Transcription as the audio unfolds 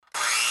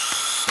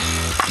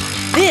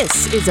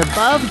This is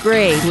Above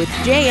Grade with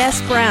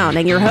J.S. Brown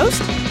and your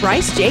host,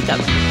 Bryce Jacob.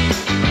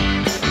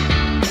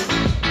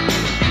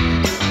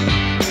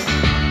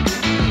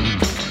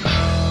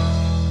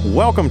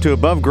 Welcome to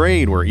Above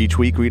Grade, where each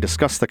week we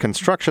discuss the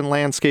construction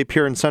landscape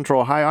here in Central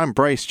Ohio. I'm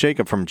Bryce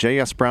Jacob from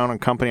J.S. Brown &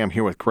 Company. I'm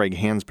here with Greg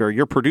Hansberry,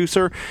 your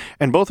producer,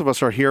 and both of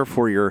us are here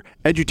for your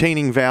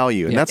edutaining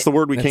value, and that's the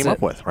word we came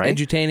up with, right?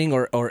 Edutaining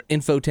or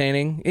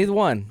infotaining, either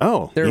one.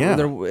 Oh, they're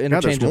interchangeable. Yeah,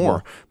 there's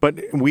more, but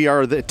we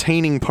are the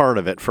attaining part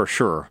of it for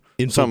sure.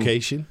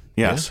 Invocation?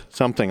 Yes,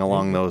 something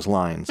along those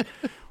lines.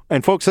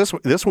 And folks,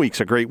 this week's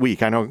a great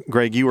week. I know,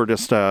 Greg, you were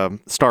just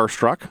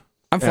starstruck.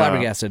 I'm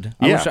flabbergasted.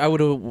 I wish I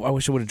would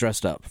have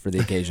dressed up for the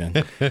occasion.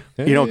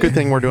 Good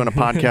thing we're doing a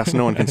podcast.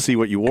 No one can see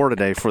what you wore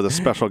today for the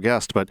special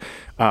guest. But,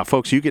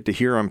 folks, you get to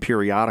hear him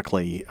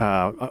periodically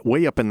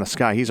way up in the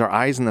sky. He's our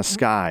eyes in the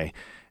sky.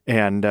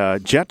 And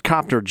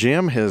Copter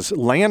Jim has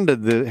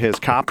landed his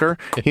copter,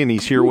 and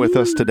he's here with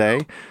us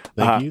today.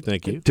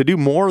 Thank you. To do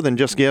more than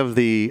just give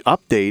the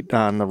update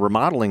on the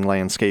remodeling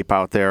landscape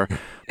out there.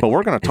 But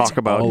we're going to talk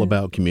about... all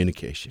about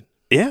communication.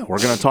 Yeah, we're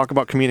going to talk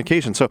about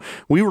communication. So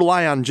we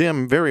rely on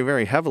Jim very,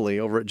 very heavily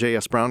over at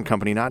J.S. Brown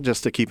Company, not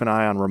just to keep an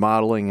eye on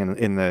remodeling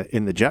in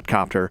the jet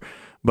copter,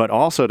 but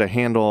also to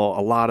handle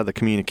a lot of the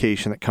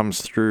communication that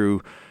comes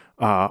through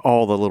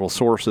all the little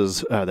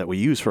sources that we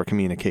use for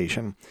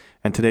communication.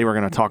 And today we're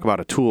going to talk about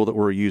a tool that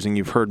we're using.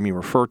 You've heard me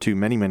refer to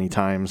many, many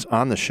times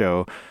on the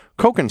show,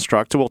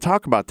 CoConstruct. So we'll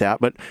talk about that.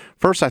 But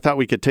first, I thought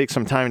we could take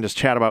some time and just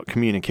chat about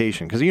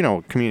communication, because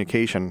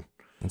communication.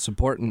 It's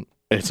important.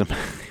 It's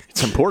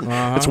important.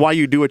 Uh-huh. It's why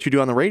you do what you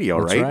do on the radio,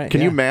 right? Can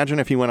you imagine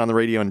if you went on the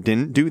radio and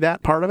didn't do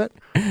that part of it?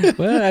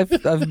 Well,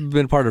 I've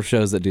been part of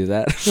shows that do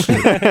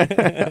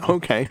that.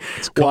 Okay.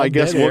 Well, I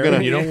guess we're going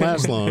to... You don't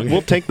last long.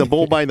 We'll take the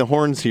bull by the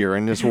horns here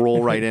and just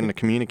roll right into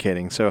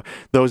communicating. So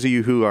those of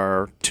you who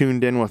are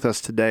tuned in with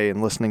us today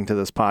and listening to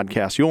this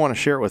podcast, you'll want to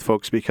share it with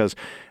folks, because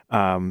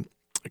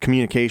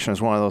communication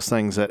is one of those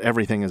things that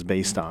everything is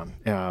based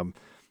on.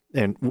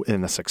 And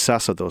the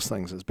success of those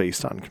things is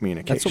based on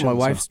communication. That's what my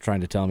wife's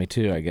trying to tell me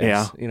too, I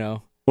guess. Yeah.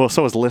 Well,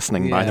 so is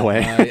listening, by the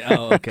way.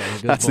 Okay.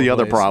 That's the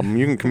other problem.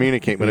 You can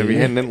communicate, but if you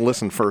didn't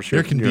listen first,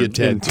 there can be a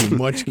tad too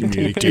much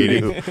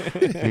communicating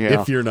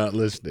if you're not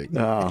listening.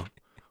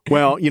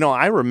 Well,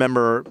 I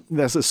remember,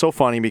 this is so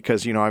funny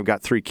because, I've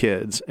got 3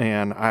 kids,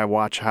 and I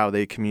watch how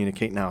they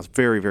communicate now. It's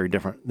very, very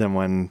different than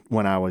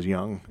when I was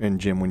young, and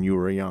Jim, when you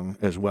were young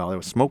as well. It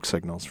was smoke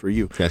signals for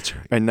you. That's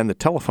right. And then the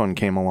telephone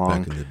came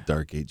along. Back in the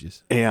dark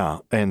ages. Yeah.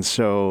 And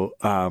so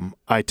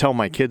I tell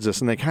my kids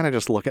this, and they kind of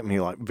just look at me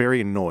like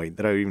very annoyed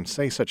that I would even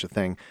say such a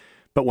thing.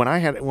 But when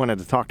I wanted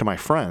to talk to my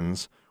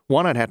friends,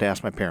 one, I'd have to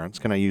ask my parents,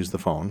 can I use the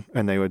phone?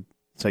 And they would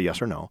say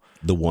yes or no.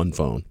 The one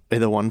phone.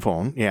 The one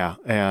phone, yeah.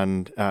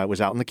 And it was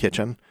out in the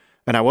kitchen.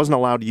 And I wasn't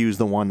allowed to use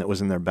the one that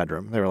was in their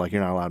bedroom. They were like,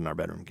 you're not allowed in our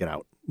bedroom. Get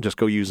out. Just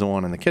go use the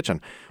one in the kitchen.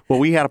 Well,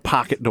 we had a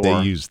pocket door.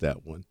 They used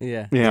that one.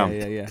 Yeah.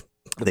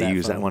 They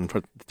used that one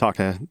for talk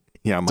to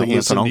my to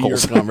aunts and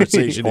uncles. To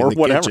conversation or in the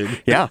whatever. Kitchen.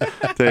 Yeah,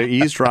 to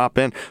eavesdrop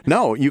in.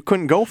 No, you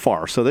couldn't go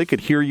far, so they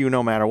could hear you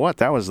no matter what.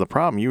 That was the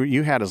problem.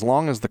 You had as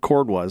long as the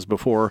cord was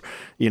before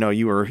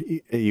you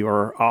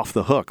were off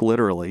the hook,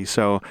 literally.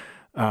 So.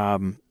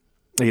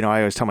 I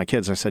always tell my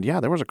kids, I said, yeah,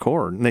 there was a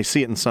cord. And they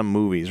see it in some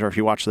movies, or if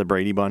you watch the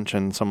Brady Bunch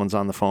and someone's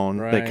on the phone,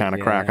 they kind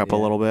of crack up a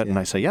little bit. And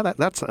I say, yeah,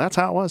 that's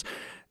how it was.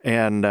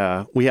 And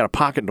we had a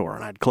pocket door,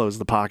 and I'd close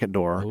the pocket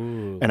door,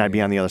 and I'd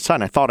be on the other side.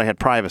 And I thought I had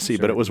privacy,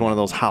 but it was one of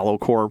those hollow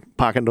core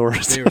pocket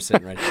doors. They were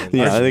sitting right there.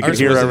 Yeah, they could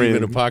hear wasn't everything.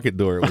 Even a pocket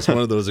door. It was one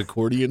of those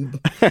accordion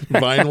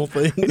vinyl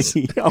things.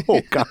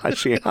 Oh,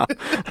 gosh, yeah.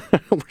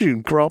 You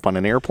grow up on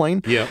an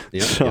airplane? Yeah.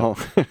 So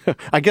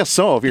I guess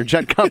so. If you're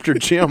Copter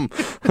Jim,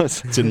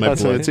 it's in my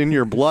blood. It's in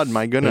your blood,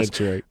 my goodness.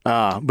 That's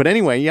right. But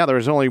anyway, there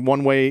was only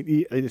one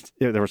way.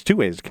 There was 2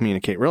 ways to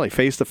communicate, really.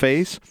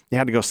 Face-to-face, you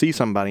had to go see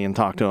somebody and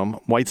talk to them,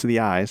 whites of the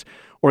eyes,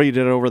 or you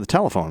did it over the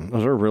telephone.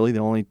 Those are really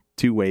the only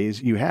 2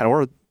 ways you had.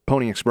 Or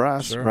Pony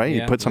Express, right?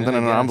 You put something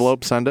in an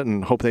envelope, send it,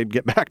 and hope they'd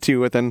get back to you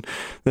within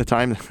the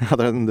time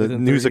other than the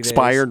news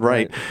expired, days,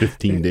 right?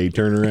 15-day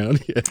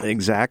turnaround. Yeah.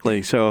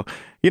 Exactly. So,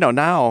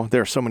 now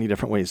there are so many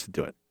different ways to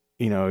do it.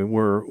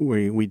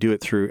 We do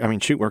it through,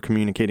 we're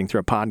communicating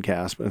through a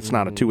podcast, but it's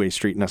not a 2-way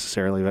street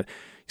necessarily, but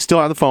you still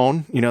have the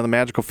phone, the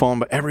magical phone,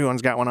 but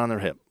everyone's got one on their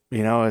hip.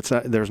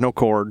 There's no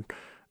cord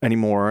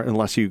anymore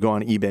unless you go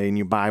on eBay and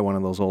you buy one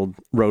of those old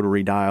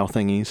rotary dial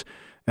thingies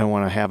and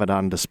want to have it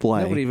on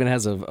display. Nobody even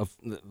has a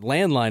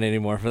landline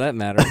anymore, for that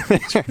matter.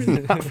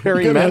 Not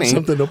very many. Have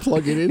something to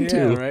plug it into.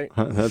 Yeah, right.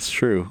 That's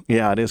true.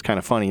 Yeah, it is kind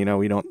of funny.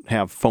 We don't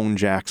have phone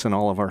jacks in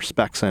all of our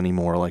specs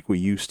anymore like we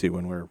used to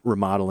when we're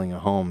remodeling a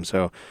home.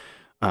 So,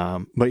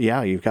 but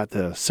yeah, you've got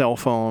the cell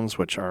phones,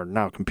 which are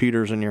now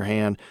computers in your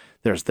hand.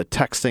 There's the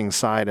texting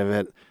side of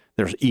it.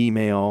 There's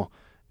email.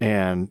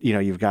 And,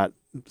 you've got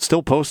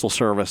still postal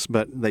service,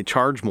 but they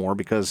charge more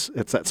because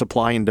it's that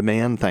supply and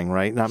demand thing,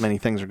 right? Not many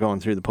things are going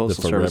through the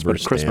postal service,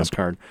 but a Christmas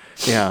card.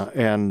 Yeah,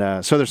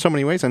 and so there's so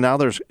many ways, and now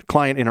there's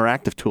client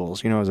interactive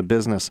tools. You know, as a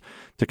business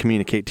to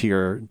communicate to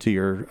your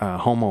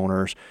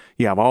homeowners,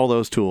 you have all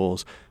those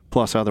tools.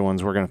 plus other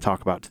ones we're going to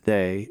talk about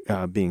today,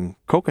 being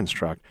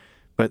CoConstruct.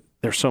 But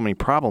there's so many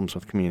problems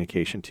with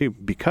communication too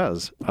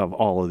because of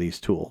all of these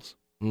tools.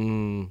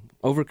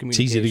 Over communication. It's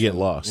easy to get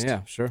lost.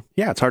 Yeah, sure.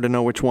 Yeah, it's hard to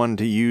know which one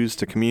to use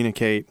to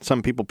communicate.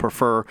 Some people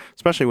prefer,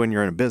 especially when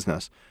you're in a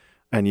business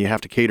and you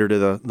have to cater to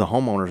the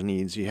homeowner's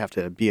needs, you have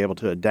to be able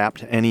to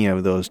adapt to any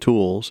of those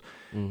tools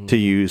to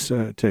use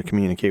to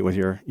communicate with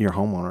your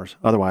homeowners.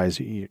 Otherwise,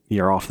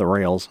 you're off the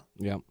rails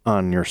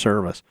on your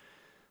service.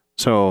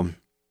 So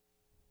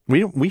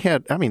we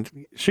had,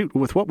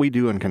 with what we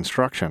do in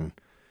construction,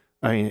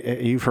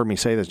 you've heard me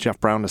say this. Jeff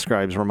Brown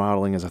describes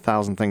remodeling as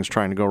 1,000 things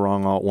trying to go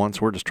wrong all at once.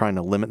 We're just trying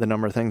to limit the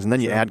number of things, and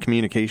then you add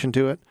communication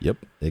to it. Yep,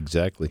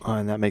 exactly.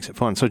 And that makes it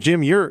fun. So,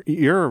 Jim, you're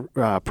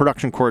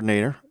production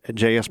coordinator at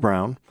JS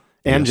Brown,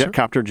 and Yes,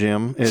 Copter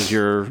Jim is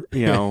your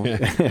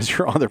as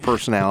your other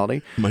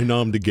personality. My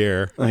nom de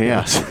guerre.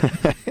 Yes,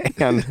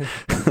 and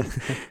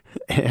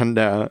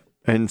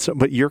so,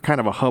 but you're kind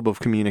of a hub of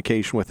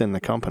communication within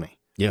the company.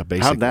 Yeah,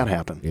 basically. How'd that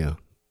happen? Yeah,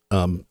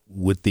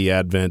 with the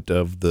advent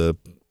of the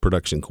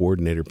production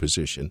coordinator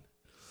position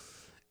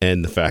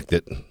and the fact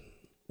that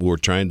we're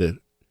trying to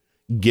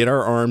get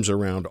our arms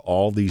around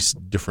all these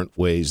different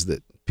ways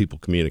that people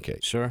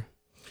communicate. Sure.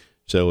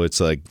 So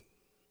it's like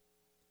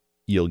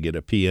you'll get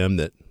a PM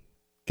that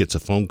gets a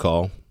phone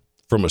call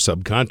from a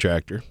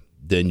subcontractor.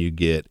 Then you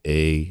get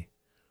a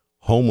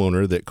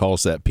homeowner that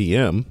calls that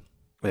PM.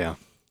 Yeah.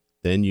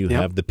 Then you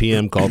have the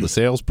PM call the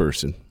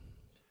salesperson.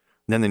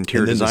 Then the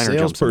interior designer the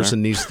jumps in there.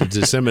 salesperson needs to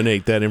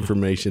disseminate that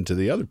information to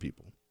the other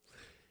people.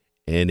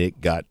 And it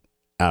got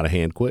out of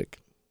hand quick.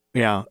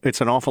 Yeah,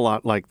 it's an awful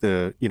lot like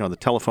the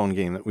telephone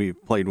game that we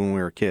played when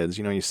we were kids.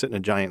 You sit in a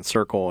giant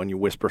circle and you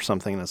whisper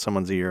something into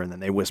someone's ear, and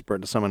then they whisper it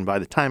to someone. By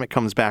the time it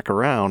comes back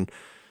around,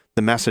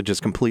 the message is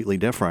completely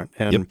different.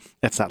 And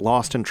it's that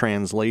lost in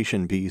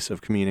translation piece of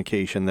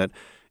communication that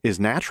is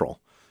natural.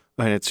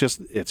 And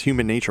it's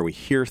human nature. We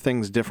hear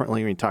things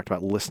differently. We talked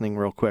about listening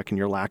real quick and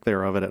your lack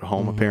thereeof it at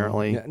home,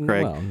 apparently,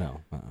 Craig. Well,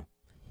 no.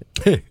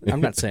 I'm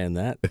not saying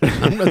that.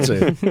 I'm not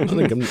saying. I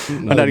think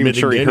I'm not even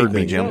sure he heard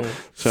me, anything.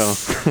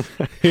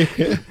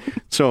 Jim.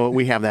 So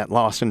we have that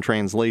lost in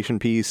translation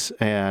piece,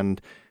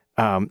 and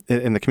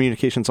the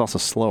communication's also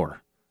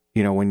slower.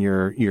 When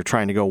you're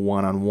trying to go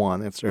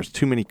one-on-one, there's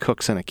too many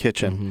cooks in a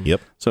kitchen.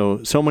 Yep.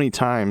 So many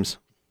times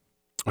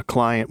a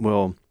client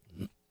will,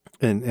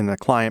 and the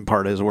client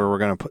part is where we're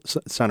going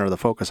to center the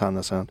focus on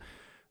this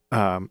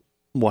on.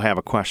 We'll have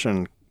a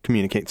question,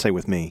 communicate, say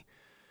with me.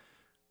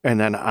 And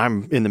then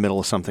I'm in the middle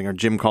of something, or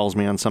Jim calls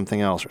me on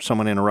something else, or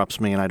someone interrupts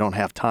me, and I don't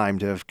have time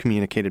to have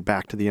communicated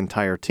back to the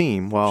entire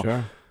team.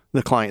 Well,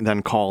 the client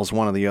then calls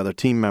one of the other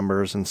team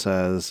members and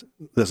says,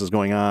 this is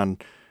going on.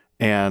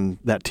 And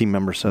that team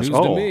member says,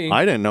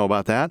 I didn't know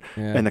about that.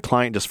 Yeah. And the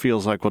client just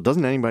feels like, well,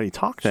 doesn't anybody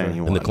talk to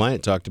anyone? And the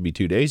client talked to me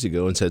 2 days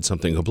ago and said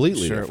something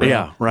completely different. Well,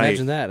 yeah, right.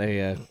 Imagine that,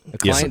 a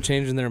client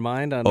changing their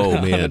mind on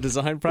a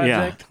design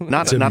project. Yeah.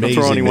 Not to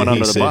throw anyone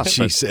under the bus.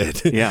 She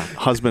said. Yeah,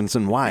 husbands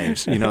and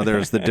wives.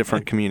 There's the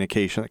different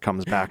communication that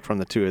comes back from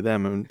the two of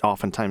them. And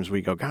oftentimes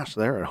we go, gosh,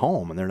 they're at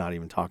home and they're not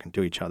even talking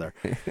to each other.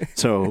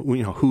 So,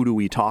 who do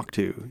we talk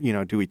to?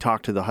 Do we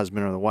talk to the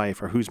husband or the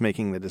wife, or who's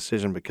making the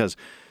decision? Because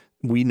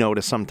we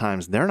notice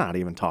sometimes they're not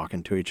even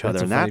talking to each other.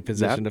 That's a funny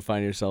position to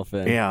find yourself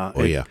in.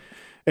 Yeah.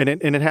 And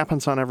it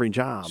happens on every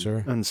job.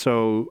 Sure. And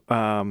so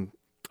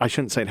I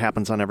shouldn't say it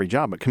happens on every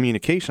job, but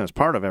communication is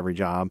part of every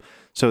job.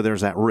 So there's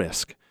that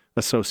risk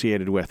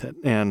associated with it.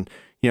 And,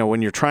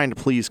 when you're trying to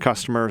please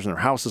customers and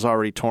their house is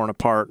already torn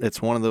apart,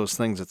 it's one of those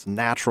things that's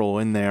natural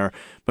in there,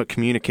 but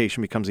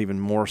communication becomes even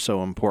more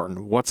so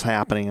important. What's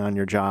happening on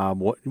your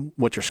job?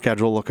 What's your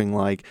schedule looking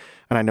like?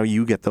 And I know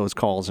you get those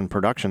calls in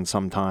production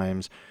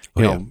sometimes.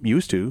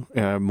 Used to,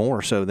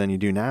 more so than you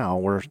do now,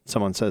 where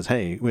someone says,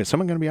 hey, is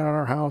someone going to be out at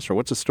our house, or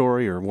what's the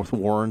story, or with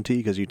warranty,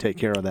 because you take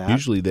care of that.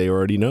 Usually they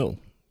already know,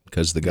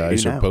 because the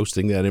guys are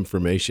posting that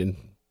information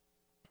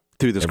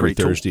through this every great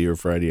Thursday or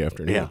Friday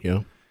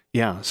afternoon.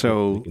 Yeah.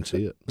 So you can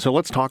see it. So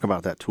let's talk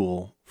about that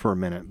tool for a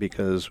minute,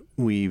 because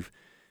we've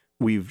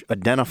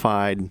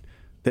identified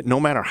that no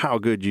matter how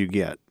good you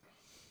get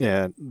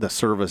at the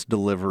service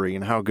delivery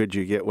and how good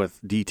you get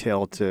with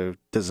detail to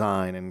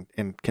design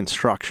and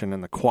construction,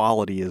 and the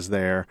quality is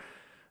there,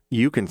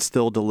 you can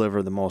still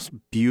deliver the most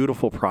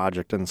beautiful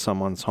project in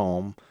someone's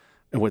home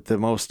with the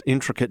most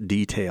intricate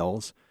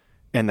details,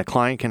 and the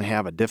client can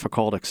have a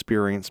difficult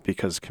experience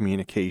because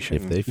communication,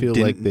 if they feel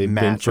like they've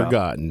been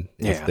forgotten,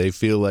 if they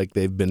feel like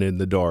they've been in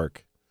the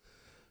dark,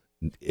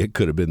 it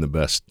could have been the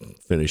best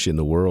finish in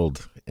the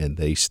world, and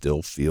they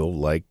still feel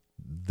like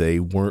they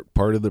weren't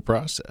part of the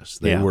process.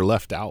 They were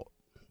left out.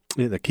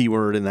 The key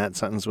word in that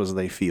sentence was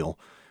they feel.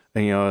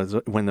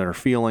 And, when their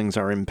feelings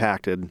are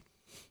impacted,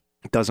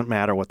 it doesn't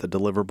matter what the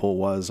deliverable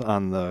was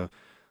on the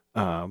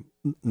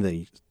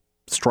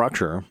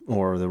structure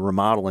or the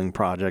remodeling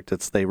project.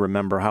 It's they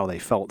remember how they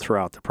felt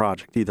throughout the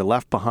project, either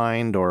left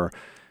behind or,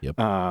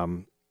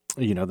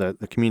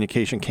 the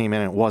communication came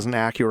in and it wasn't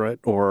accurate,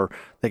 or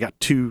they got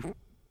two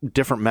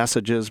different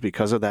messages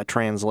because of that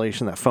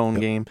translation, that phone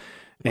game.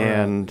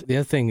 And the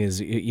other thing is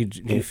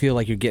you feel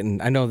like you're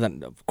getting, I know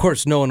that, of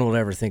course, no one will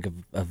ever think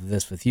of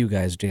this with you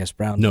guys, J.S.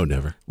 Brown. No,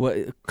 never. Well,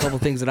 a couple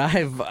things that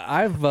I've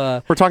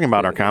we're talking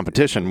about our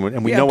competition,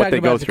 and we know what they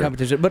go through.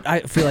 Competition, but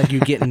I feel like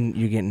you're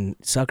getting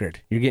suckered.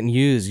 You're getting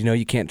used.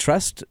 You can't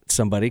trust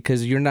somebody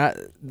because you're not.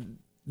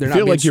 They're not.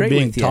 Feel like you're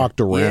being talked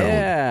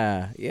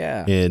around.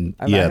 Yeah. And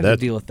I've had to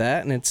deal with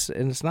that, and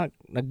it's not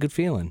a good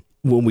feeling.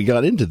 When we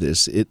got into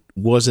this, it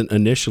wasn't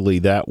initially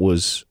that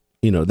was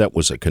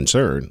a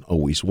concern,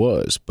 always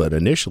was, but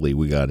initially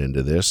we got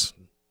into this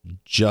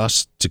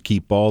just to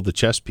keep all the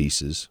chess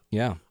pieces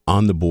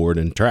on the board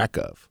and track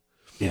of.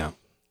 Yeah.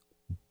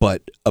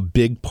 But a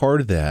big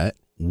part of that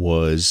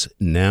was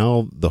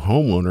now the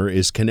homeowner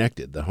is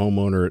connected. The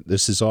homeowner,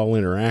 this is all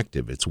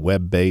interactive. It's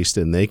web-based,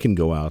 and they can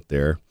go out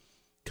there,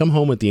 come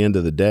home at the end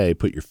of the day,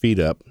 put your feet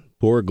up,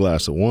 pour a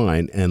glass of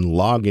wine, and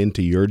log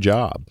into your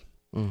job.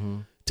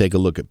 Mm-hmm. Take a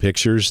look at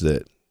pictures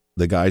that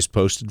the guys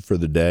posted for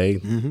the day,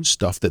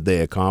 stuff that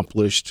they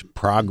accomplished,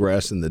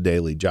 progress in the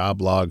daily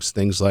job logs,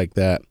 things like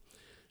that.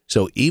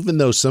 So even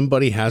though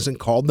somebody hasn't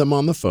called them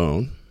on the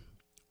phone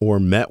or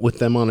met with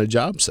them on a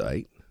job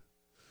site,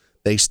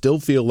 they still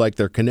feel like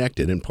they're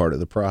connected and part of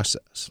the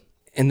process.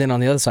 And then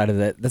on the other side of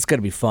that, that's got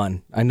to be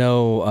fun. I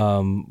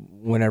know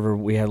whenever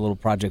we had little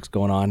projects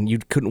going on, you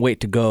couldn't wait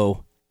to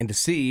go and to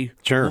see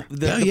the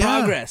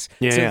progress.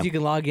 So if you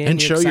can log in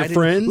and show excited, your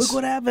friends. Look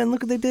what happened.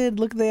 Look what they did.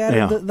 Look what they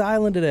added the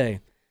island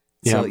today.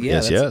 So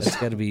that's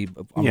got to be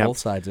on both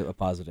sides a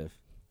positive.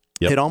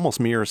 Yep. It almost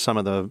mirrors some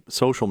of the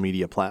social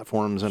media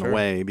platforms in a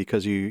way,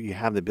 because you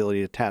have the ability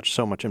to attach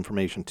so much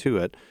information to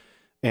it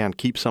and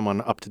keep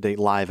someone up to date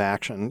live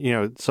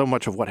action. So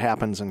much of what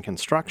happens in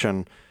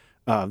construction,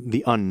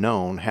 the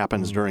unknown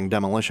happens during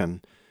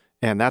demolition.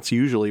 And that's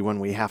usually when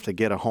we have to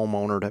get a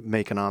homeowner to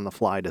make an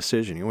on-the-fly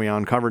decision. We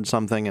uncovered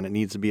something and it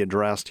needs to be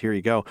addressed. Here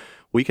you go.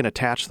 We can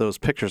attach those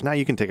pictures. Now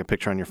you can take a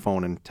picture on your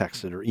phone and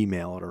text it or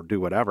email it or do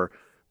whatever.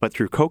 But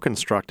through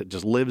CoConstruct, it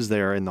just lives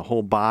there in the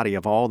whole body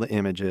of all the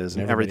images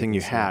and everything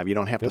you have. You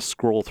don't have to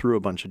scroll through a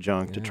bunch of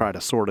junk to try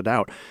to sort it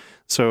out.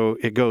 So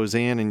it goes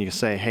in and you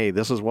say, hey,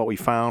 this is what we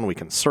found. We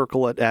can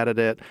circle it, edit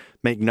it,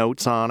 make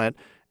notes on it.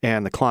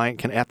 And the client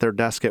can, at their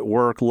desk at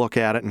work, look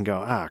at it and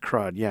go,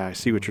 crud, yeah, I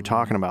see what you're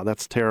talking about.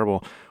 That's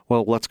terrible.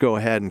 Well, let's go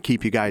ahead and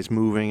keep you guys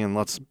moving and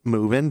let's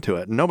move into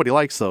it. And nobody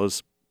likes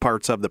those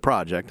parts of the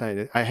project.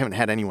 I haven't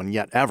had anyone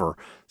yet ever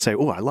say,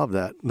 I love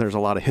that. There's a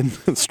lot of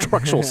hidden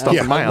structural stuff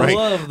in my house. I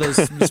love those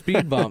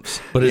speed bumps.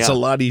 But it's a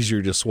lot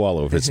easier to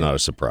swallow if it's not a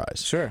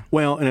surprise. Sure.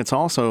 Well, and it's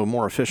also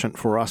more efficient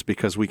for us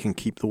because we can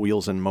keep the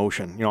wheels in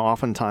motion.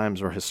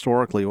 Oftentimes or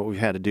historically what we've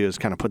had to do is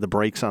kind of put the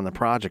brakes on the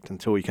project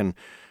until we can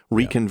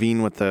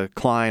reconvene with the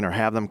client or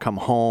have them come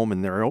home,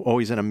 and they're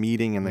always in a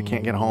meeting and they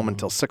can't get home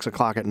until 6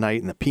 o'clock at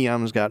night, and the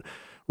PM's got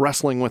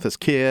wrestling with his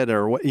kid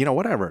or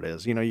whatever it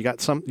is. You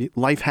got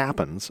life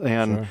happens,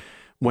 and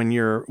when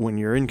you're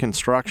in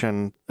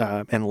construction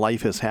and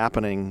life is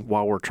happening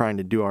while we're trying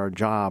to do our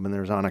job and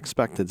there's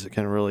unexpecteds,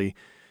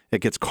 it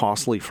gets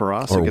costly for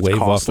us. Or it gets wave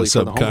off a costly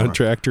for the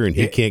subcontractor and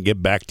he can't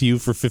get back to you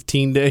for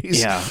 15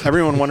 days. Yeah,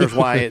 everyone wonders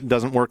why it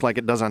doesn't work like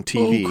it does on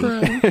TV.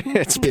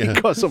 It's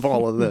because of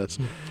all of this.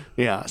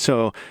 Yeah,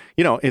 so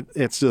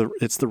it's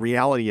the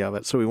reality of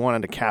it. So we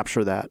wanted to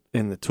capture that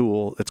in the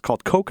tool. It's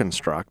called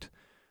CoConstruct.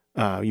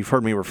 You've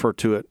heard me refer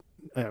to it,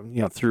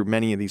 through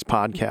many of these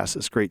podcasts.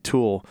 It's a great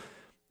tool,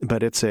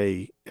 but it's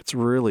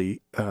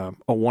really a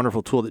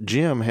wonderful tool that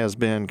Jim has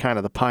been kind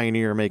of the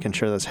pioneer making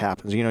sure this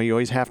happens. You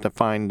always have to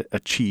find a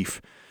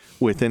chief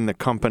within the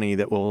company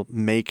that will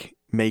make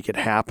it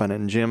happen.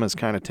 And Jim has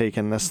kind of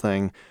taken this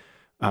thing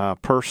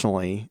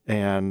personally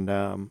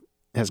and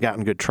has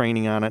gotten good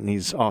training on it. And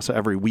he's also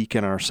every week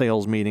in our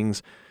sales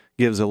meetings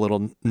gives a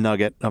little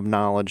nugget of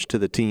knowledge to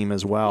the team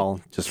as well,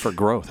 just for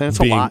growth. And it's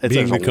a lot.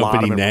 Being the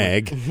company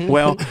nag.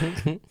 Well,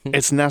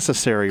 it's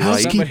necessary,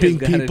 right? Housekeeping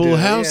people,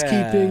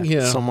 housekeeping.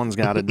 Yeah. Someone's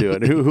got to do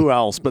it. Who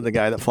else but the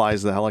guy that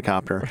flies the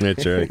helicopter?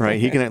 That's right.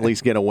 Right. He can at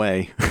least get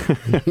away.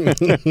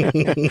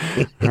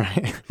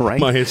 Right.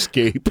 My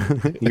escape.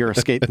 Your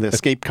escape. The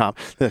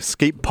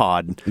escape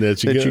pod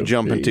that you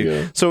jump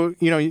into. So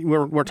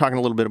we're talking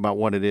a little bit about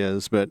what it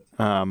is, but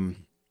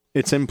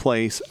it's in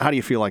place. How do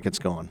you feel like it's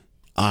going?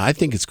 I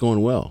think it's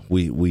going well.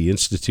 We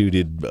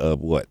instituted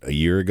a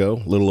year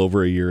ago, a little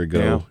over a year ago.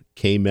 Yeah. We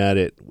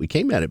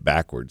came at it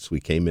backwards. We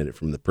came at it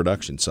from the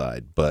production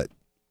side, but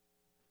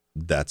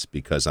that's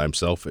because I'm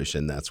selfish,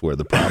 and that's where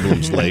the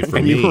problems lay for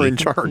and me. You were in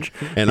charge,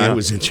 and I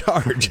was in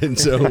charge, and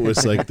so it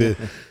was like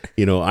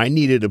I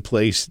needed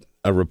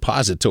a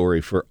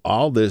repository for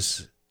all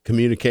this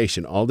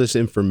communication, all this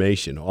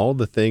information, all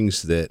the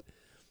things that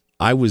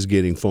I was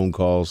getting phone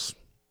calls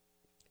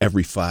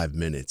every 5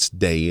 minutes,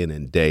 day in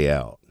and day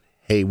out.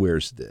 Hey,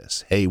 where's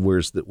this? Hey,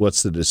 what's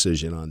the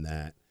decision on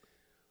that?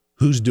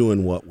 Who's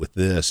doing what with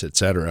this, et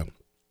cetera?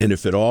 And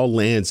if it all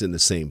lands in the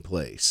same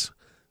place,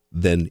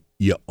 then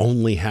you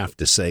only have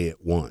to say it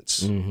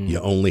once. Mm-hmm.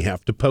 You only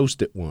have to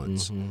post it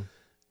once. Mm-hmm.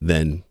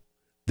 Then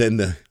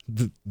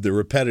the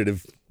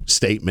repetitive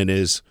statement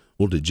is,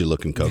 well, did you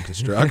look in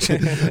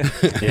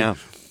CoConstruct? Yeah.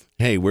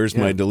 Hey, where's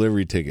my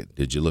delivery ticket?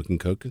 Did you look in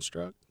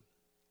CoConstruct?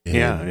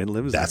 And it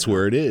lives that's there.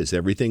 where it is.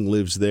 Everything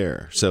lives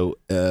there. So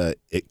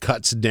it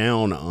cuts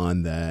down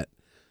on that.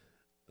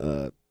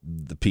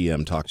 The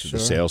PM talks to the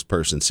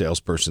salesperson.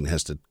 Salesperson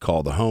has to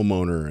call the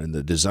homeowner and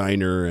the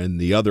designer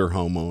and the other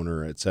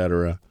homeowner, et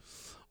cetera.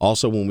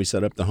 Also, when we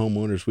set up the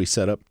homeowners, we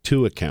set up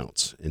 2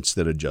 accounts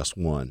instead of just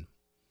one.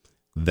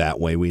 That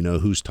way we know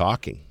who's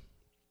talking.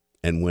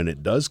 And when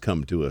it does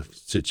come to a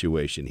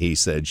situation, he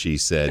said, she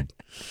said,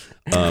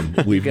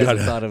 we've got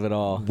thought of it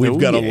all. We've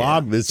got a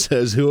log that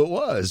says who it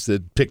was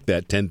that picked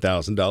that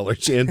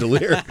 $10,000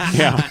 chandelier.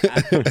 Yeah,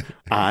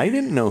 I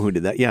didn't know who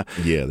did that.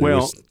 Yeah.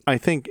 Well, I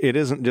think it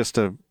isn't just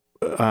to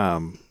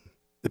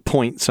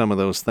point some of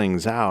those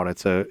things out.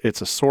 It's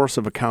a source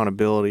of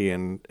accountability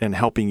and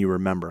helping you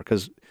remember,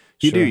 because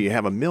you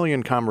have a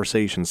million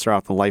conversations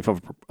throughout the life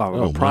of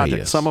a project.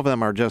 Yes. Some of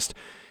them are just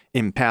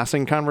in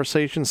passing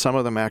conversations. Some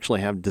of them actually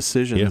have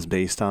decisions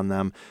based on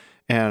them.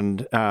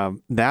 And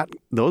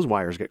those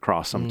wires get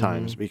crossed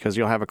sometimes because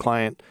you'll have a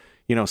client,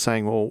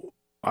 saying, well,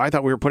 I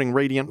thought we were putting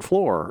radiant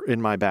floor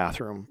in my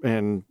bathroom.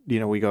 And,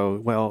 we go,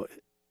 well,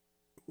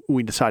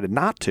 we decided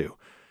not to.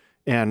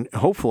 And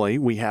hopefully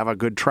we have a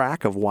good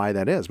track of why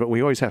that is. But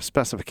we always have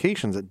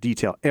specifications that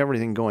detail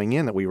everything going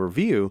in that we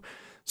review.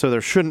 So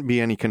there shouldn't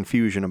be any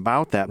confusion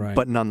about that. Right.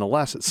 But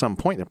nonetheless, at some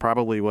point, there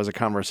probably was a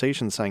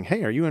conversation saying,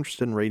 hey, are you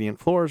interested in radiant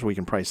floors? We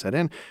can price that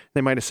in.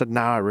 They might have said,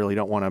 no, I really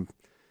don't want to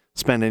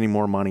spend any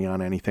more money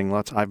on anything.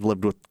 I've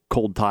lived with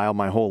cold tile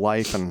my whole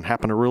life and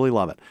happen to really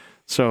love it.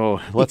 So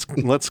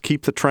let's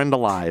keep the trend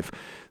alive.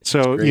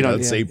 So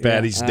on St.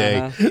 Patty's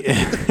Day,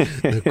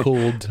 the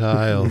cold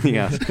tile.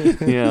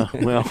 Yeah.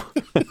 Well,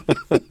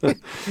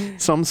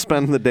 some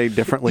spend the day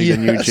differently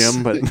than you,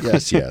 Jim. But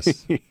yes,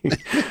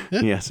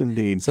 yes,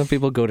 indeed. Some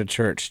people go to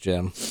church,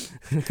 Jim.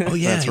 Oh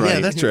yeah, that's right. Yeah,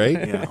 that's right.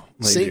 Yeah,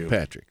 St.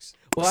 Patrick's.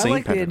 Well, I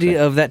like the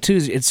idea of that too.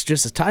 It's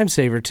just a time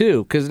saver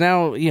too, because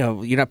now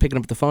you're not picking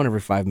up the phone every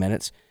 5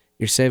 minutes.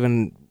 You're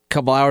saving a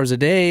couple hours a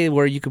day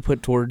where you could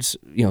put towards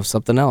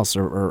something else,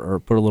 or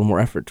put a little more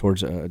effort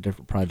towards a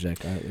different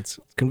project. It's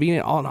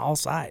convenient on all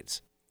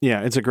sides. Yeah,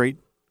 it's a great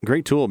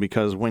tool,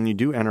 because when you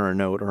do enter a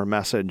note or a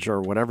message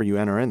or whatever you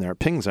enter in there, it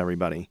pings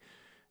everybody,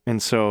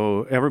 and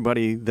so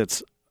everybody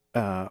that's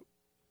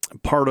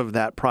part of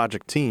that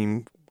project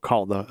team,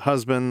 called the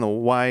husband, the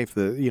wife,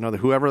 the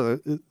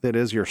whoever that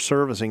is you're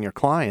servicing your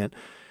client,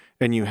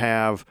 and you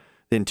have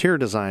the interior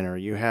designer,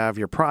 you have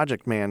your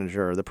project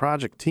manager, the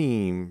project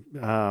team,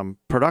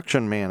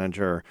 production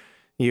manager,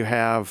 you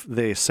have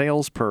the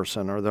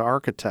salesperson or the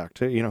architect,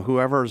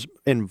 whoever's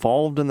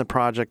involved in the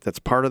project that's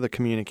part of the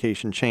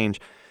communication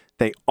change.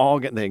 They all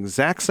get the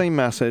exact same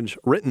message,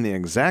 written the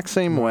exact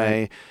same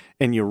way,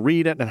 and you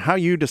read it, and how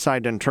you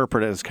decide to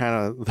interpret it is kind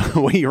of the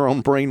way your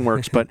own brain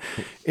works, but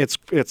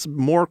it's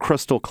more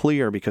crystal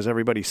clear because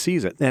everybody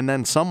sees it. And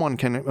then someone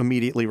can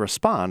immediately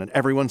respond, and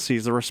everyone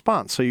sees the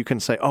response. So you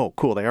can say, oh,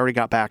 cool, they already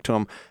got back to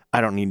them.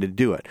 I don't need to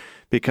do it.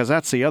 Because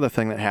that's the other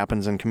thing that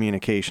happens in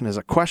communication is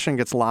a question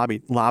gets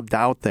lobbed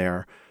out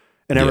there,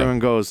 and everyone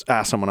goes,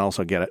 someone else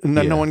will get it. And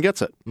then no one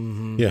gets it.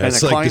 Mm-hmm. Yeah, and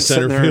it's like the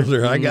center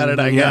fielder, I got it,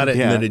 and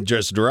then it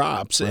just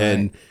drops.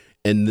 Right.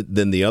 And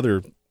then the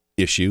other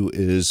issue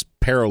is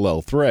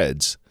parallel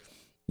threads.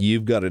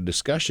 You've got a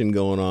discussion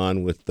going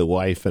on with the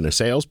wife and a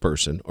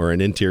salesperson or an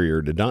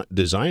interior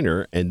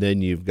designer, and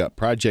then you've got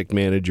project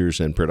managers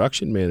and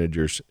production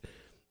managers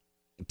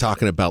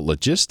talking about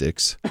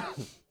logistics.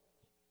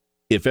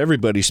 If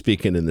everybody's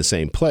speaking in the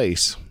same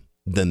place,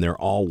 then they're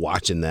all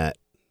watching that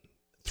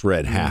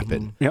thread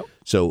happen. Yep.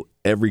 So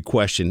every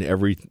question,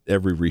 every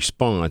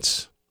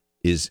response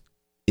is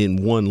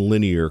in one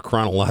linear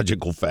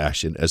chronological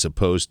fashion, as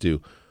opposed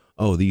to,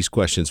 oh, these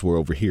questions were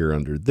over here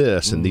under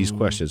this, and these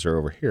questions are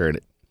over here, and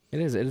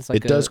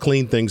it does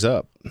clean things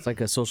up. It's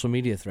like a social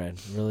media thread.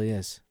 It really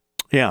is.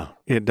 Yeah,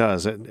 it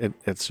does.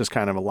 It's just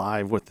kind of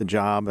alive with the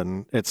job,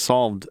 and it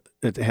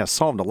has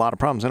solved a lot of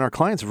problems, and our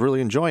clients have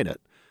really enjoyed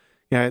it.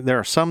 Yeah, there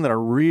are some that are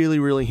really,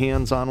 really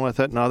hands-on with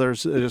it, and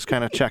others just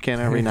kind of check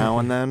in every now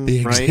and then. The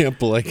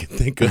example I can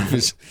think of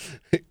is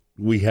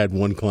we had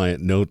one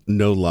client,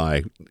 no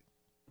lie,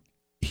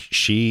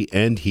 she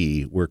and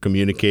he were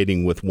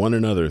communicating with one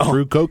another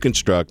through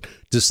CoConstruct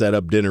to set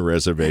up dinner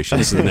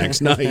reservations the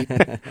next night.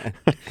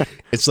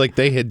 It's like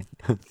they had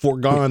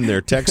foregone their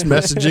text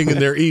messaging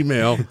and their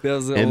email,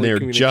 and they're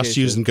just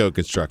using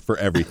CoConstruct for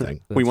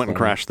everything. We went and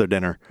crashed their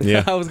dinner.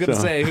 Yeah, I was going to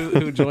say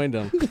who joined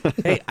them.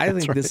 Hey, I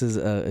think this is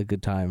a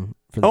good time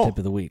for the tip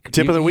of the week.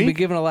 Tip of the week? You've been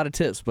giving a lot of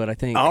tips, but I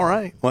think all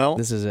right. Well,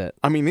 this is it.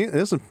 I mean,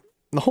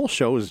 the whole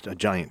show is a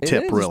giant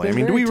tip, really. I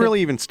mean, do we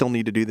really even still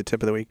need to do the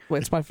tip of the week?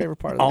 Well, it's my favorite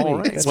part of the week. All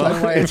right. That's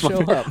why I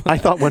show up. I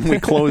thought when we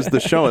closed the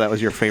show, that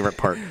was your favorite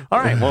part. All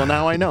right. Well,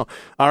 now I know.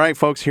 All right,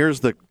 folks, here's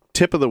the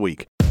tip of the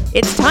week.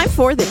 It's time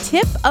for the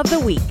tip of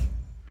the week.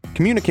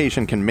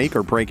 Communication can make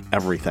or break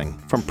everything.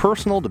 From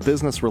personal to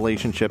business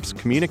relationships,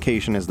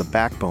 communication is the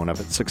backbone of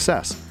its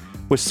success.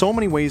 With so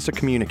many ways to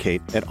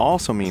communicate, it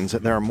also means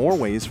that there are more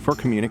ways for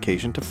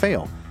communication to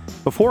fail.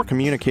 Before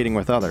communicating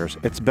with others,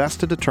 it's best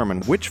to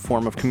determine which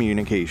form of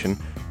communication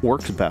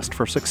works best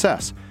for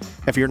success.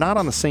 If you're not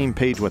on the same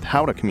page with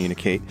how to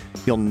communicate,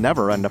 you'll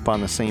never end up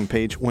on the same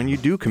page when you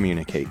do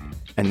communicate.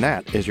 And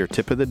that is your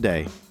tip of the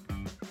day.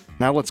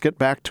 Now let's get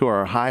back to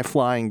our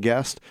high-flying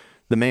guest,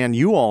 the man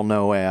you all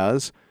know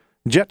as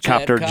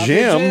Copter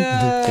Jim.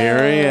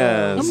 Here he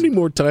is. How many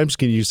more times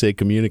can you say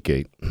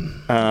communicate?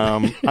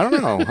 I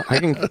don't know. I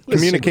can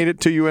communicate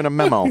it to you in a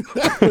memo.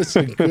 That was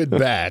a good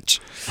batch.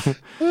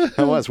 It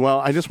was. Well,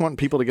 I just want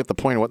people to get the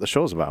point of what the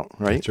show's about,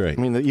 right? That's right.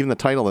 I mean, even the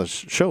title of the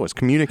show is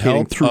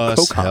Communicating Through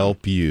CoCon.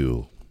 Help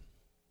you.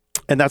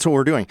 And that's what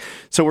we're doing.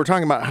 So we're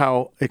talking about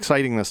how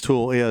exciting this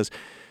tool is.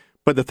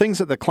 But the things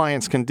that the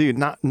clients can do,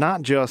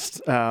 not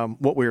just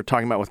what we were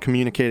talking about with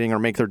communicating or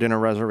make their dinner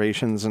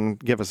reservations and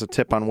give us a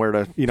tip on where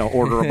to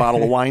order a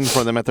bottle of wine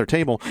for them at their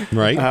table.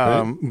 Right.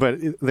 But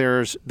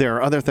there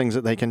are other things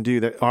that they can do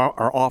that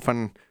are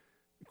often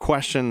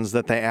questions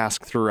that they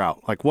ask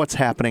throughout, like what's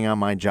happening on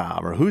my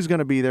job, or who's going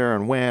to be there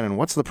and when, and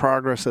what's the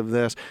progress of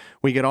this.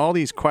 We get all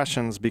these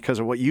questions because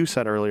of what you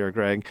said earlier,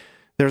 Greg.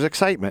 There's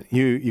excitement.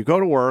 You go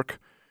to work.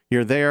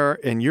 You're there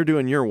and you're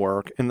doing your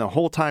work, and the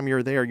whole time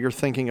you're there, you're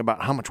thinking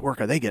about how much work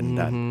are they getting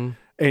done.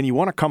 And you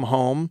want to come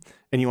home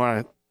and you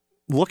want to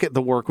look at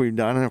the work we've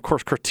done and, of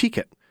course, critique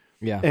it.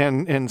 Yeah.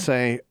 And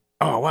say,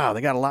 oh, wow, they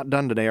got a lot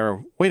done today.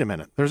 Or wait a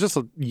minute, there's just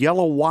a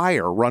yellow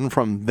wire run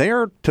from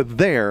there to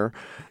there,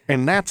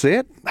 and that's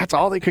it? That's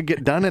all they could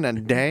get done in a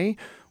day?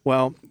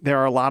 Well, there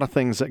are a lot of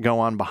things that go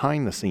on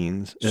behind the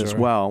scenes as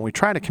well. We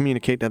try to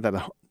communicate that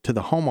to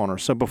the homeowner.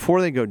 So before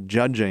they go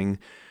judging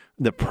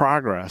the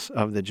progress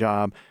of the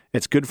job,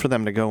 it's good for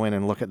them to go in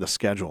and look at the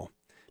schedule,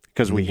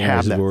 because we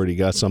have that. We've already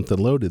got something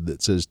loaded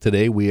that says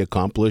today we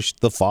accomplished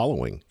the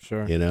following.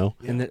 Sure.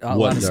 And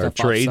what our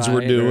trades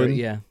were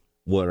doing, or,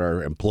 what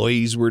our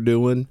employees were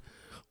doing.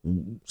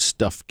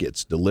 Stuff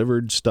gets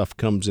delivered, stuff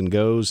comes and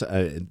goes.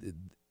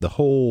 The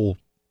whole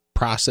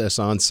process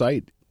on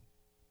site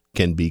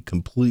can be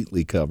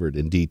completely covered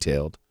and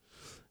detailed.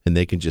 And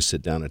they can just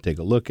sit down and take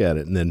a look at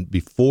it. And then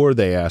before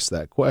they ask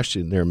that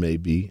question, there may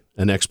be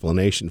an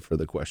explanation for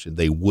the question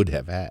they would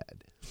have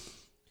had.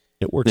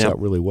 It works out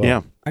really well.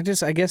 Yeah. I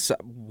guess,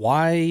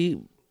 why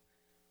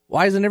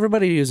isn't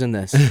everybody using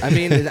this? I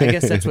mean, I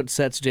guess that's what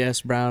sets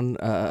J.S. Brown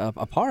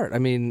apart. I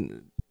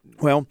mean,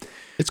 well,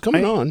 it's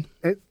coming on.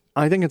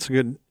 I think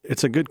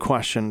it's a good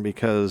question,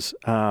 because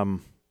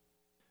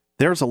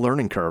there's a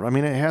learning curve. I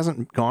mean, it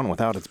hasn't gone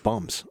without its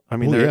bumps. I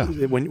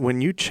mean,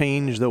 when you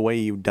change the way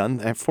you've done,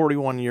 I have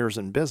 41 years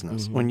in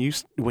business. When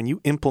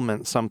you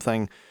implement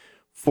something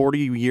 40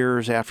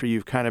 years after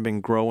you've kind of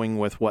been growing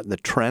with what the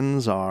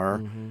trends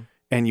are,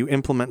 and you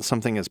implement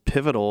something as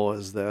pivotal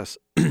as this,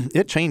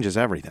 it changes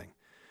everything.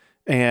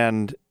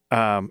 And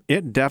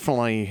it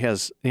definitely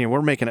has,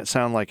 we're making it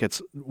sound like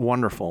it's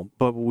wonderful,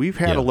 but we've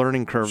had a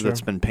learning curve that's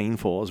been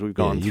painful as we've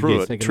gone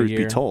through it, truth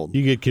be told.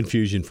 You get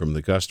confusion from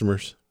the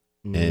customers.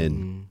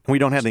 And we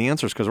don't have the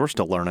answers because we're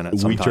still learning it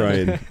sometimes. We try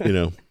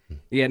and,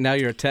 Yeah, now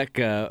you're a tech,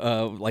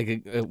 what do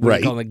you call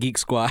them, a geek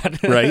squad.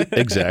 Right,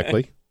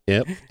 exactly.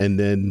 Yep. And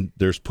then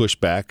there's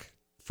pushback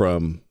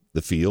from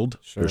the field.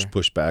 Sure. There's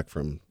pushback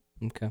from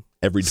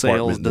every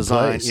department in the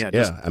design. place.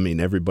 Yeah. I mean,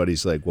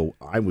 everybody's like, well,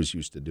 I was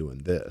used to doing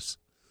this.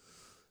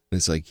 And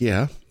it's like,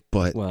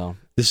 but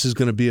this is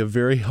going to be a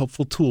very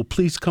helpful tool.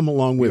 Please come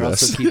along with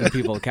us. Also keeping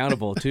people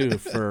accountable, too,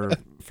 for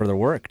their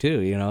work,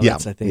 too.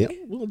 That's, I think. Yeah.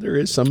 Well, there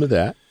is some of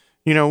that.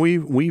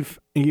 We've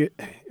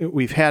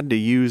had to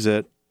use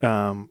it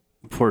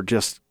for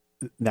just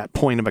that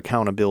point of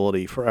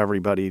accountability for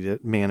everybody to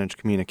manage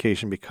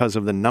communication, because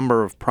of the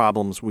number of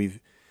problems we've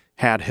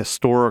had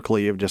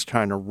historically of just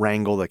trying to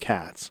wrangle the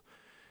cats.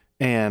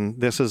 And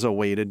this is a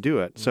way to do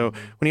it. So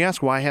when you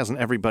ask why hasn't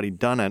everybody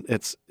done it,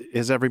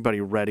 is everybody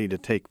ready to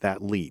take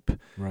that leap?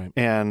 Right.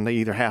 And they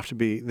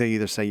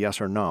either say yes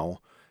or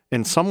no.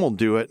 And some will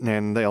do it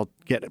and they'll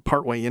get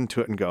partway into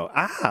it and go,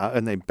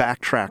 and they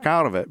backtrack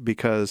out of it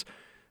because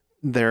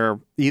they're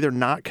either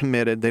not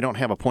committed. They don't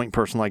have a point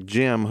person like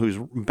Jim who's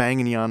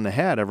banging you on the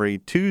head every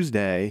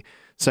Tuesday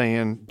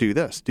saying, do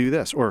this,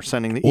 or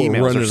sending the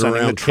emails or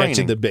sending the training.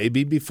 Catching the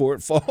baby before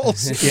it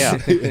falls. Yeah.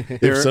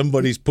 If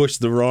somebody's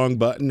pushed the wrong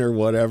button or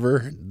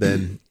whatever,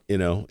 then,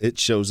 it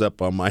shows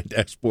up on my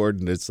dashboard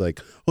and it's like,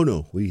 oh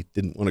no, we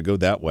didn't want to go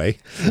that way.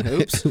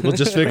 Oops. We'll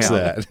just fix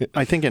that.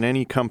 I think in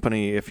any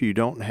company, if you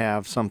don't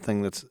have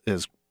something that's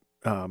as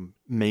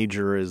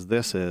major as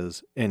this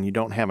is, and you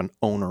don't have an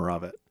owner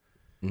of it,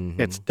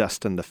 it's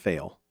destined to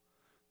fail,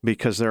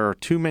 because there are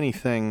too many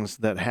things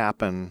that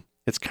happen.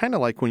 It's kind of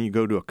like when you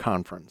go to a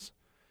conference,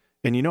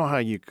 and you know how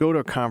you go to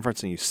a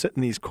conference and you sit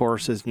in these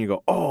courses and you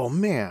go, oh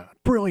man,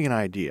 brilliant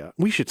idea.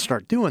 We should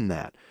start doing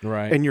that.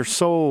 Right. And you're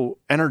so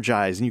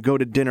energized and you go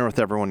to dinner with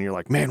everyone and you're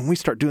like, man, when we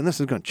start doing this,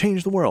 it's going to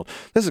change the world.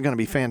 This is going to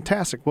be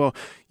fantastic. Well,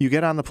 you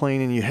get on the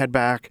plane and you head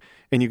back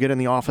and you get in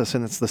the office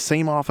and it's the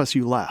same office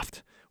you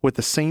left. with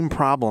the same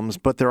problems,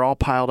 but they're all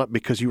piled up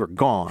because you were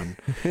gone.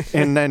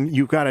 And then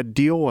you've got to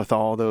deal with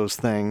all those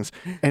things,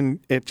 and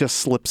it just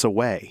slips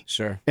away.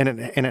 Sure. And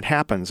it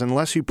happens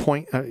unless you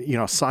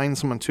assign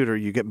someone to it, or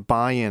you get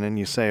buy-in and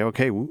you say,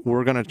 okay,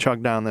 we're going to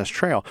chug down this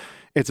trail.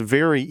 It's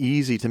very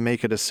easy to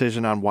make a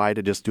decision on why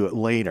to just do it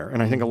later.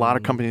 And I think a lot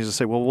of companies will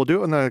say, well, we'll do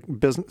it when the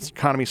business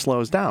economy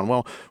slows down.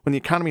 Well, when the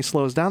economy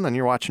slows down, then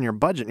you're watching your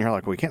budget and you're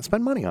like, well, we can't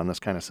spend money on this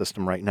kind of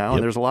system right now.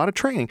 And there's a lot of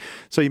training.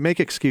 So you make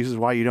excuses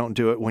why you don't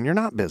do it when you're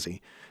not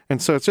busy. And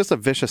so it's just a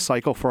vicious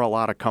cycle for a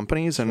lot of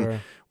companies.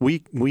 And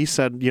we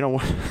said,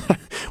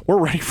 we're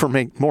ready for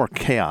more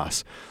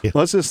chaos. Yeah.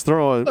 Let's just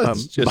throw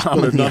Let's just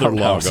put another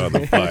log on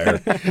the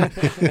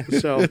fire.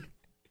 So...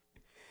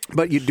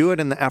 But you do it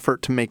in the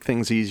effort to make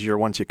things easier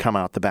once you come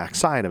out the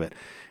backside of it.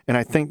 And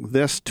I think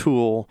this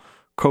tool,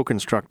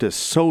 CoConstruct, is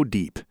so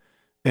deep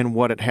in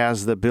what it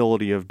has the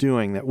ability of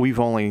doing that we've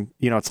only,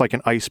 it's like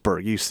an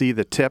iceberg. You see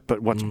the tip,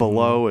 but what's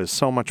below is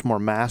so much more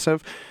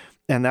massive.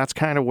 And that's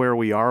kind of where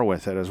we are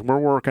with it, is we're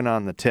working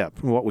on the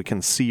tip, what we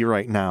can see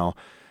right now.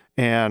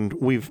 And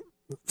we've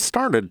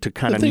started to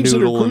kind of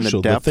noodle in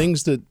the depth.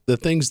 The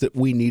things that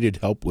we needed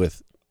help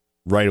with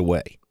right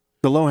away.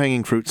 The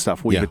low-hanging fruit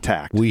stuff we've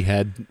attacked. We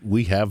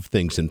have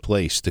things in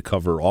place to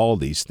cover all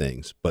these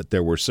things, but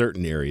there were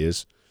certain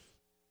areas,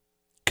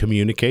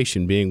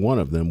 communication being one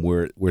of them,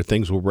 where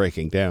things were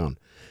breaking down.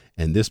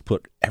 And this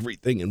put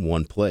everything in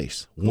one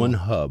place, one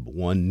hub,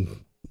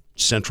 one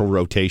central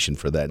rotation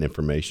for that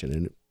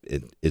information,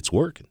 and it's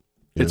working.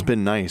 It's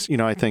been nice.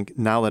 I think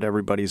now that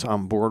everybody's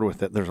on board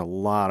with it, there's a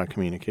lot of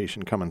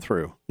communication coming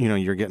through.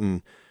 You're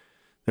getting...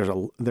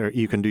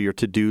 you can do your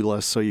to-do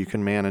list, so you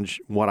can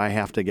manage what I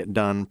have to get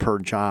done per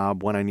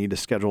job, when I need to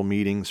schedule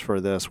meetings for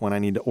this, when I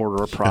need to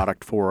order a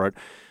product for it.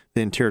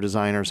 The interior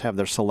designers have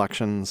their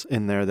selections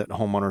in there that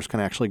homeowners can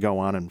actually go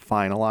on and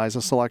finalize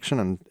a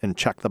selection and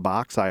check the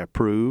box, I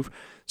approve,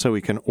 so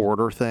we can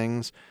order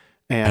things.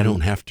 And I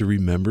don't have to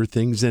remember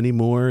things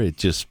anymore. It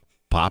just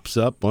pops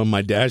up on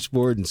my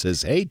dashboard and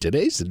says, hey,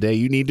 today's the day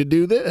you need to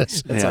do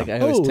this. It's like I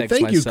always text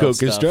thank you, myself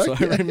CoConstruct. Stuff,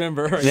 so I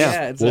remember.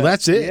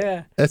 That's it.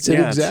 Yeah. That's it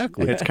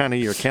exactly. It's kind of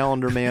your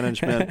calendar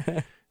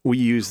management. We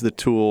use the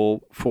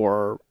tool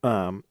for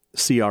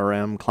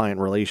CRM, client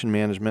relation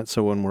management.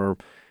 So when we're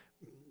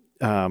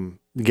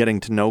getting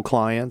to know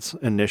clients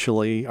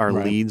initially, our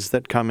leads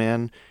that come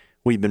in,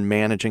 we've been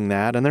managing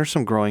that. And there's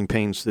some growing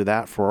pains through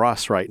that for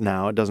us right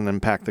now. It doesn't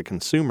impact the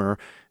consumer.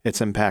 It's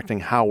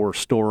impacting how we're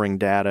storing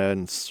data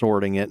and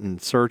sorting it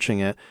and searching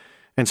it.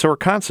 And so we're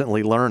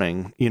constantly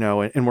learning,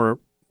 and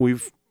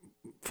we've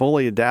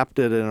fully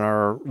adapted and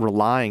are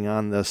relying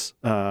on this.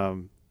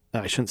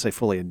 I shouldn't say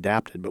fully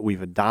adapted, but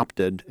we've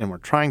adopted and we're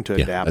trying to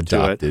adapt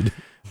to it,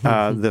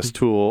 this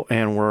tool.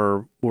 And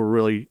we're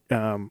really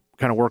kind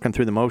of working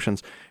through the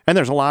motions. And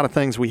there's a lot of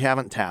things we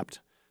haven't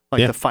tapped,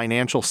 like the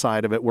financial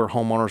side of it, where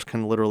homeowners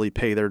can literally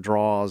pay their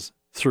draws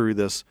through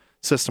this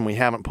system. We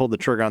haven't pulled the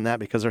trigger on that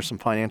because there's some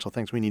financial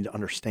things we need to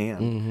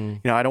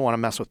understand. I don't want to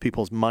mess with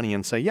people's money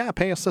and say,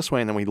 pay us this way,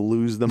 and then we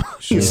lose the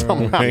money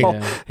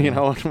somehow. And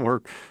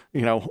we're,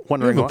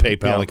 wondering. You have a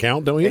PayPal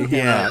account, don't you?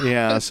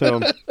 Yeah. So,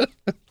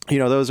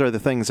 those are the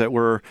things that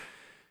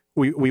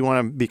we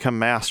want to become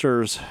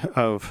masters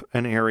of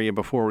an area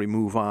before we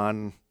move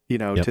on,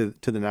 to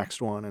the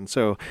next one. And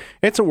so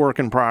it's a work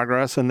in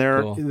progress, and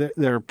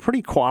they're a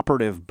pretty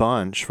cooperative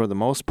bunch for the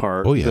most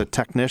part. Oh, yeah. The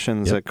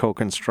technicians at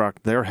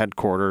CoConstruct, their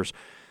headquarters.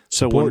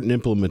 Support and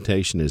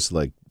implementation is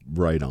like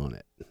right on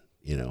it.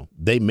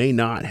 They may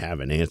not have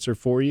an answer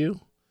for you,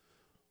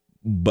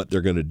 but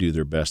they're going to do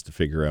their best to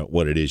figure out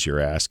what it is you're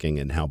asking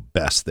and how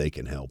best they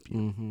can help you.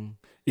 Mm-hmm.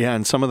 Yeah,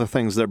 and some of the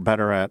things they're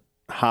better at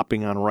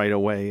hopping on right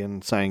away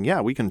and saying,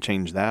 we can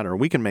change that, or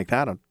we can make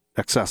that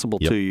accessible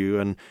to you.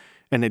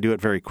 And they do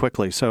it very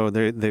quickly. So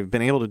they've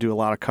been able to do a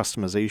lot of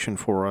customization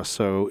for us.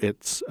 So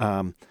it's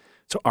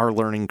so our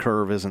learning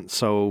curve isn't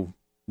so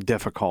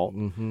difficult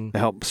to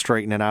help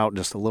straighten it out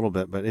just a little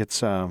bit. But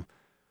it's a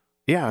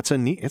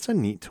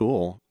neat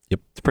tool. Yep,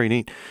 it's pretty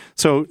neat.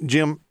 So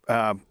Jim,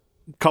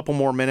 couple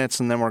more minutes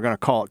and then we're going to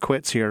call it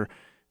quits here.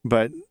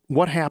 But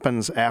what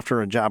happens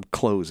after a job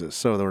closes?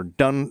 So they're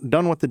done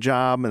with the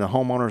job, and the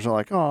homeowners are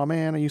like, "Oh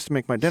man, I used to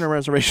make my dinner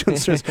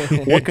reservations."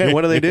 What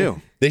do they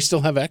do? They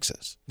still have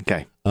access.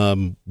 Okay.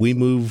 We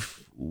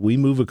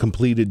move a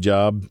completed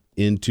job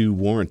into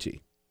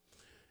warranty,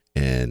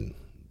 and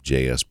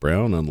J.S.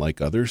 Brown, unlike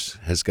others,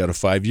 has got a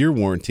 5-year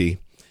warranty,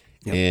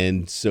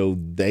 and so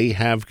they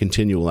have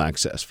continual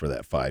access for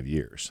that 5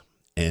 years.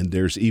 And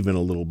there's even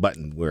a little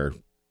button where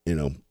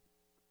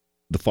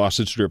the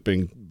faucet's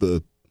dripping,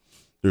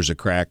 there's a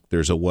crack,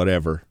 there's a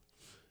whatever.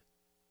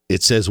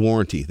 It says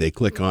warranty. They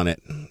click on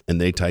it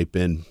and they type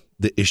in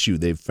the issue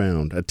they've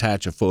found,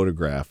 attach a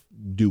photograph,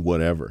 do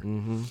whatever.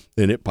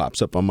 Then it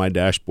pops up on my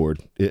dashboard.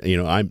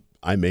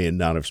 I may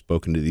not have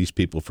spoken to these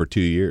people for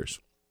 2 years.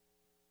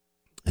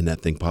 And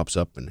that thing pops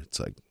up and it's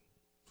like,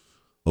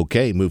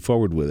 okay, move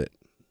forward with it.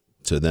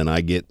 So then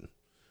I get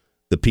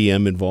the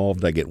PM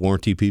involved, I get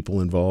warranty people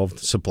involved,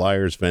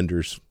 suppliers,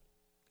 vendors,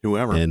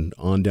 whoever. And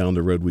on down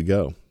the road we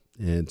go.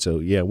 And so,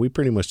 yeah, we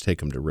pretty much take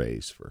them to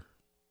Ray's for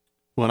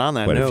on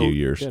that quite note, a few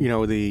years. You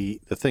know, the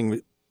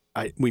thing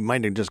we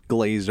might have just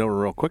glazed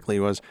over real quickly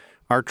was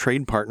our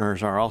trade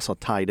partners are also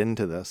tied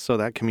into this. So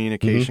that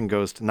communication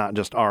goes to not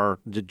just our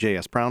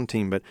JS Brown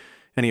team, but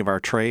any of our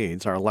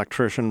trades, our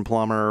electrician,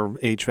 plumber,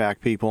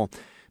 HVAC people.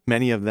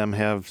 Many of them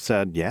have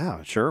said,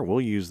 yeah, sure, we'll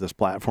use this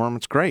platform.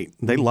 It's great.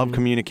 They love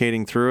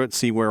communicating through it,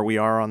 see where we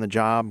are on the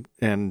job,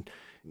 and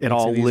it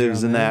all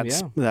lives in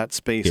that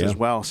space as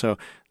well. So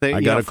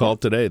I got a call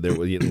today. There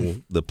was,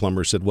 the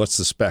plumber said, "What's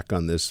the spec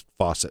on this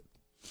faucet?"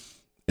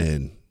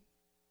 And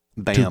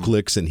bam. 2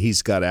 clicks, and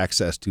he's got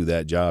access to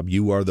that job.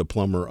 You are the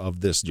plumber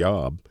of this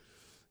job.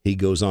 He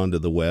goes onto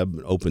the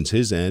web, opens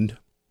his end,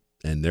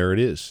 and there it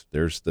is.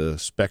 There's the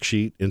spec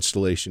sheet,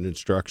 installation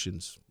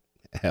instructions,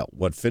 hell,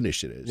 what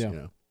finish it is.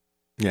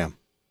 Yeah,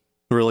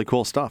 really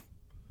cool stuff.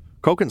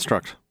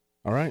 CoConstruct.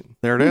 All right.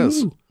 There it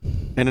is.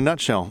 In a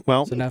nutshell.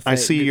 Well, so I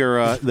see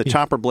your the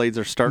chopper blades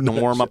are starting to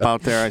warm up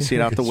out there. I see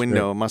it out the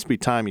window. Right. It must be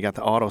time. You got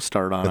the auto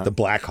start on got the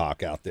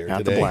Blackhawk out there got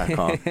today. The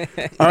Blackhawk.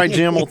 All right,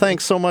 Jim. Well,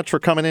 thanks so much for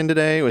coming in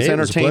today. It was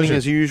entertaining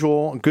as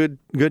usual. Good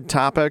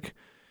topic.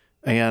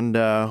 And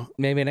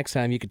maybe next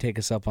time you could take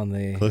us up on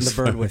the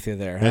bird with you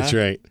there. That's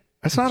right.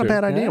 That's not a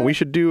bad idea. Yeah. We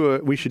should do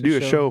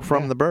a show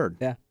from the bird.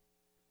 Yeah.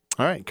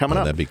 All right, coming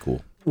up. That'd be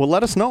cool. Well,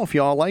 let us know if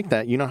you all like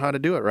that. You know how to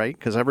do it, right?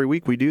 Because every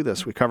week we do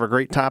this. We cover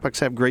great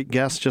topics, have great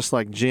guests, just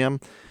like Jim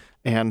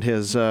and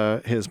his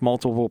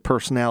multiple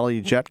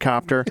personality jet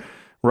copter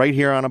right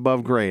here on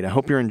Above Grade. I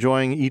hope you're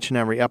enjoying each and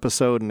every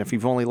episode. And if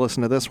you've only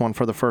listened to this one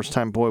for the first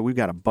time, boy, we've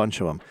got a bunch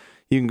of them.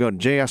 You can go to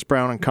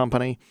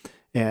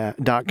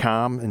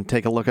jsbrownandcompany.com and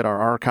take a look at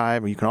our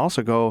archive. You can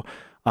also go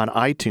on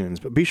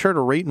iTunes, but be sure to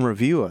rate and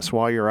review us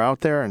while you're out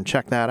there and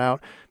check that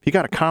out. If you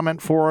got a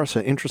comment for us,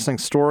 an interesting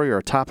story, or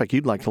a topic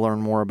you'd like to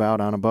learn more about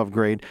on Above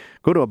Grade,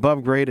 go to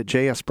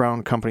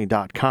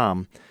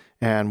abovegrade@jsbrowncompany.com,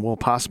 and we'll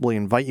possibly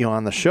invite you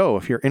on the show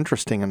if you're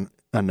interesting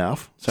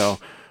enough. So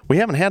we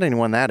haven't had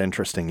anyone that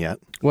interesting yet.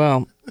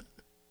 Well,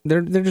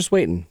 they're just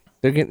waiting.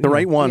 They're getting the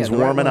right ones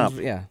warming up.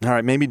 Yeah. All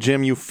right, maybe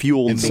Jim, you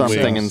fueled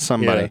something in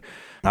somebody. Yeah.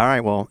 All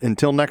right, well,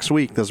 until next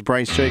week, this is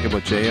Bryce Jacob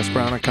with J.S.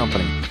 Brown &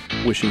 Company,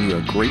 wishing you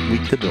a great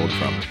week to build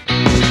from.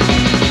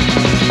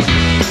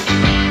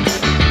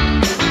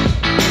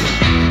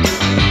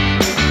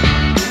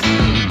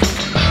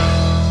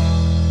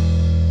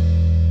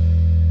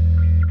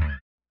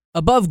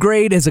 Above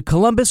Grade is a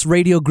Columbus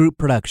Radio Group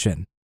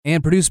production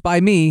and produced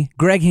by me,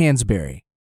 Greg Hansberry.